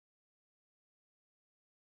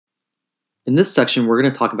In this section, we're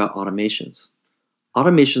going to talk about automations.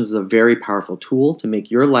 Automations is a very powerful tool to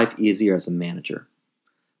make your life easier as a manager.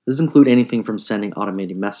 This includes anything from sending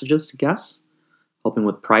automated messages to guests, helping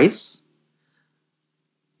with price,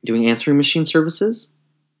 doing answering machine services,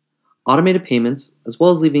 automated payments, as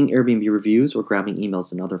well as leaving Airbnb reviews or grabbing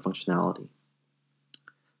emails and other functionality.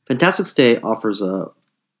 Fantastic Stay offers a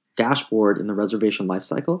dashboard in the reservation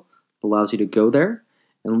lifecycle that allows you to go there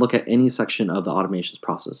and look at any section of the automations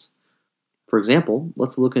process. For example,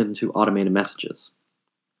 let's look into automated messages.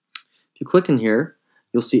 If you click in here,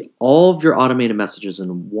 you'll see all of your automated messages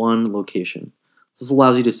in one location. This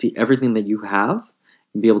allows you to see everything that you have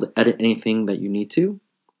and be able to edit anything that you need to.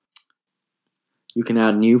 You can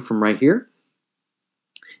add new from right here.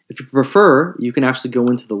 If you prefer, you can actually go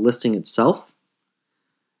into the listing itself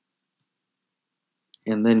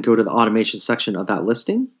and then go to the automation section of that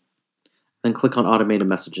listing, then click on automated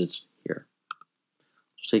messages here.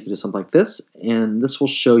 It'll take you to something like this, and this will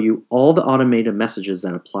show you all the automated messages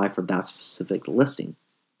that apply for that specific listing.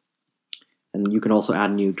 And you can also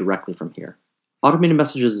add new directly from here. Automated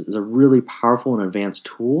messages is a really powerful and advanced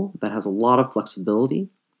tool that has a lot of flexibility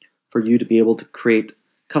for you to be able to create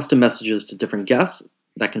custom messages to different guests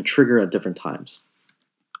that can trigger at different times.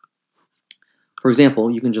 For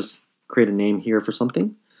example, you can just create a name here for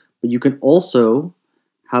something, but you can also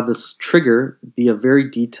have this trigger be a very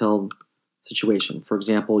detailed situation. For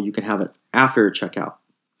example, you can have it after a checkout,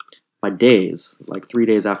 by days, like 3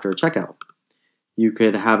 days after a checkout. You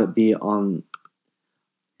could have it be on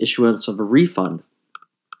issuance of a refund.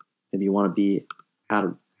 Maybe you want to be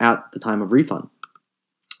at the time of refund.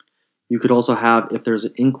 You could also have, if there's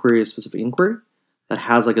an inquiry, a specific inquiry that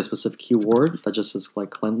has like a specific keyword that just says like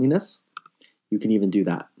cleanliness, you can even do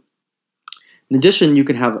that. In addition, you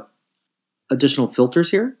can have additional filters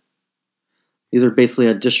here. These are basically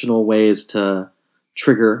additional ways to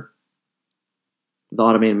trigger the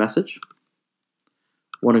automated message.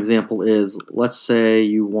 One example is, let's say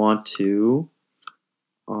you want to,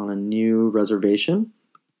 on a new reservation,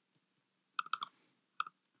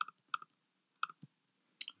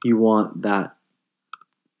 you want that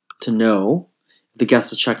to know if the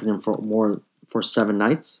guest is checking in for 7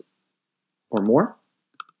 nights or more.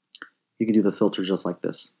 You can do the filter just like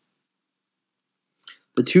this.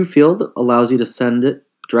 The to field allows you to send it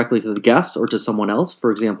directly to the guest or to someone else.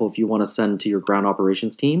 For example, if you want to send to your ground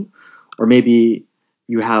operations team, or maybe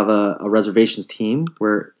you have a reservations team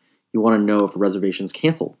where you want to know if a reservation is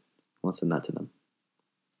canceled. You want to send that to them.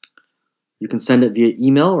 You can send it via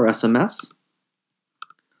email or SMS.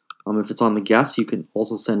 If it's on the guest, you can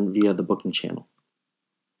also send via the booking channel.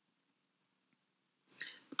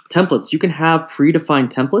 Templates. You can have predefined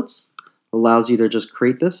templates. Allows you to just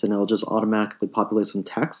create this and it'll just automatically populate some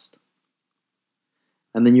text.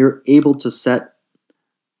 And then you're able to set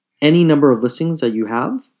any number of listings that you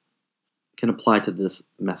have can apply to this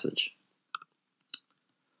message.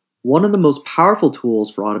 One of the most powerful tools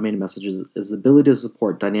for automated messages is the ability to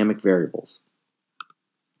support dynamic variables.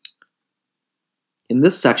 In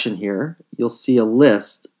this section here, you'll see a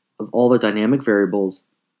list of all the dynamic variables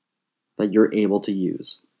that you're able to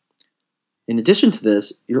use. In addition to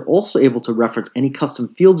this, you're also able to reference any custom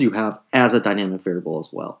fields you have as a dynamic variable as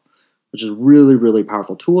well, which is a really, really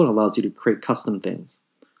powerful tool and allows you to create custom things.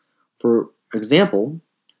 For example,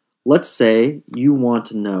 let's say you want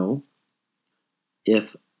to know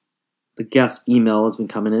if the guest email has been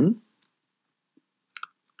coming in,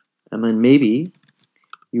 and then maybe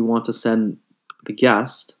you want to send the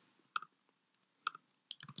guest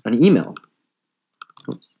an email.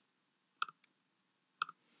 Oops.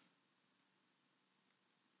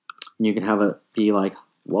 And you can have it be like,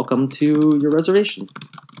 welcome to your reservation.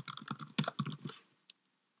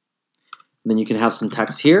 And then you can have some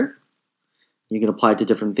text here. You can apply it to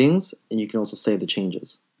different things, and you can also save the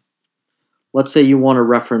changes. Let's say you want to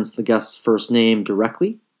reference the guest's first name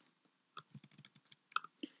directly.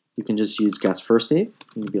 You can just use guest first name,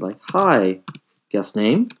 and you'd be like, hi, guest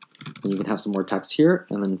name. And you can have some more text here,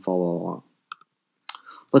 and then follow along.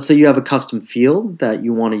 Let's say you have a custom field that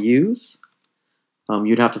you want to use.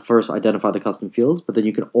 You'd have to first identify the custom fields, but then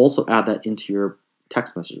you can also add that into your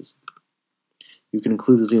text messages. You can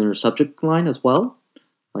include this in your subject line as well.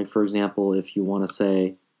 Like for example, if you want to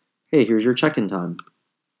say, hey, here's your check-in time.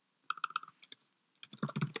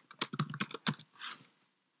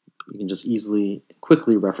 You can just easily,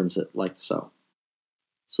 quickly reference it like so.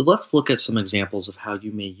 So let's look at some examples of how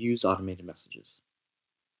you may use automated messages.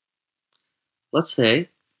 Let's say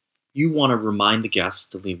you want to remind the guests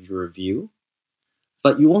to leave you a review,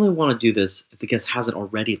 but you only want to do this if the guest hasn't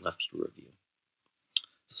already left you a review.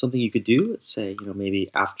 So something you could do is say, maybe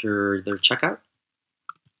after their checkout,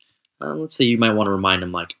 Let's say you might want to remind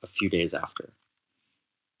them like a few days after.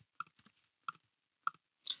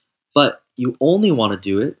 But you only want to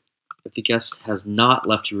do it if the guest has not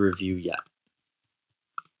left you a review yet.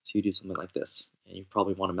 So you do something like this, and you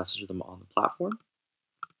probably want to message them on the platform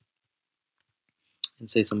and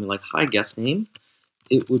say something like, "Hi, guest name.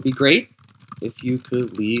 It would be great if you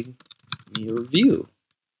could leave me a review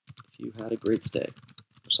if you had a great stay,"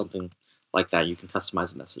 or something like that. You can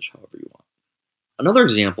customize the message however you want. Another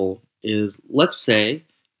example is, let's say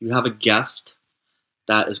you have a guest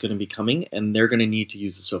that is going to be coming and they're going to need to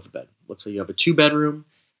use the sofa bed. Let's say you have a 2-bedroom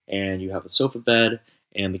and you have a sofa bed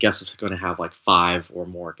and the guest is going to have like 5 or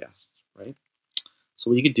more guests, right? So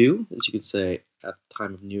what you could do is you could say at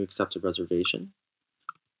time of new accepted reservation,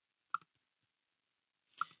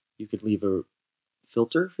 you could leave a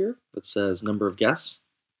filter here that says number of guests.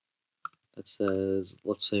 That says,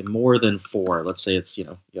 let's say more than 4. Let's say it's, you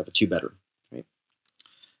have a 2-bedroom, right?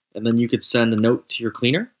 And then you could send a note to your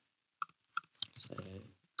cleaner. Say,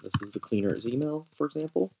 this is the cleaner's email, for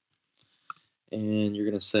example. And you're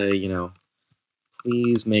going to say,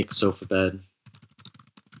 please make sofa bed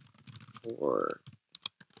for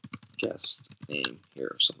guest name here,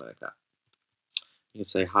 or something like that. You can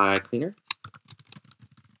say, hi, cleaner.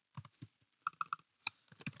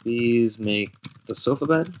 Please make the sofa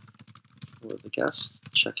bed for the guest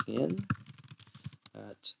checking in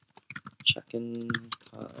at check-in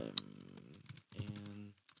time,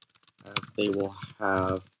 and as they will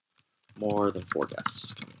have more than 4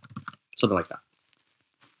 guests coming. Something like that.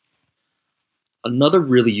 Another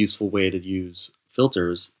really useful way to use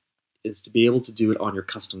filters is to be able to do it on your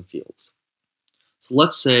custom fields. So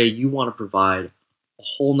let's say you want to provide a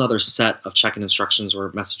whole nother set of check-in instructions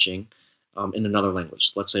or messaging in another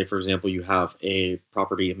language. Let's say, for example, you have a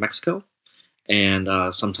property in Mexico,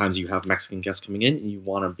 and sometimes you have Mexican guests coming in, and you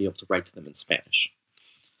want to be able to write to them in Spanish.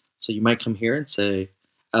 So you might come here and say,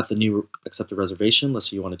 at the new accepted reservation, let's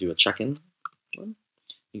say you want to do a check-in one.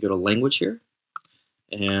 You go to language here,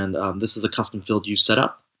 and this is the custom field you set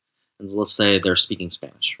up. And let's say they're speaking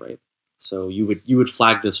Spanish, right? So you would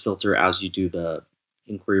flag this filter as you do the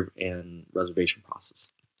inquiry and reservation process.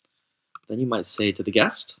 Then you might say to the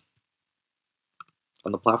guest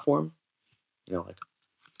on the platform, like,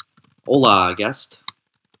 "Hola, guest."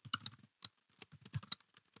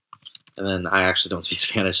 And then I actually don't speak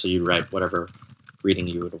Spanish, so you write whatever greeting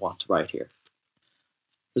you would want to write here.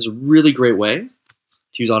 There's a really great way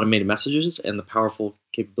to use automated messages and the powerful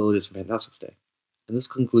capabilities of Fantastic Stay. And this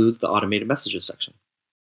concludes the automated messages section.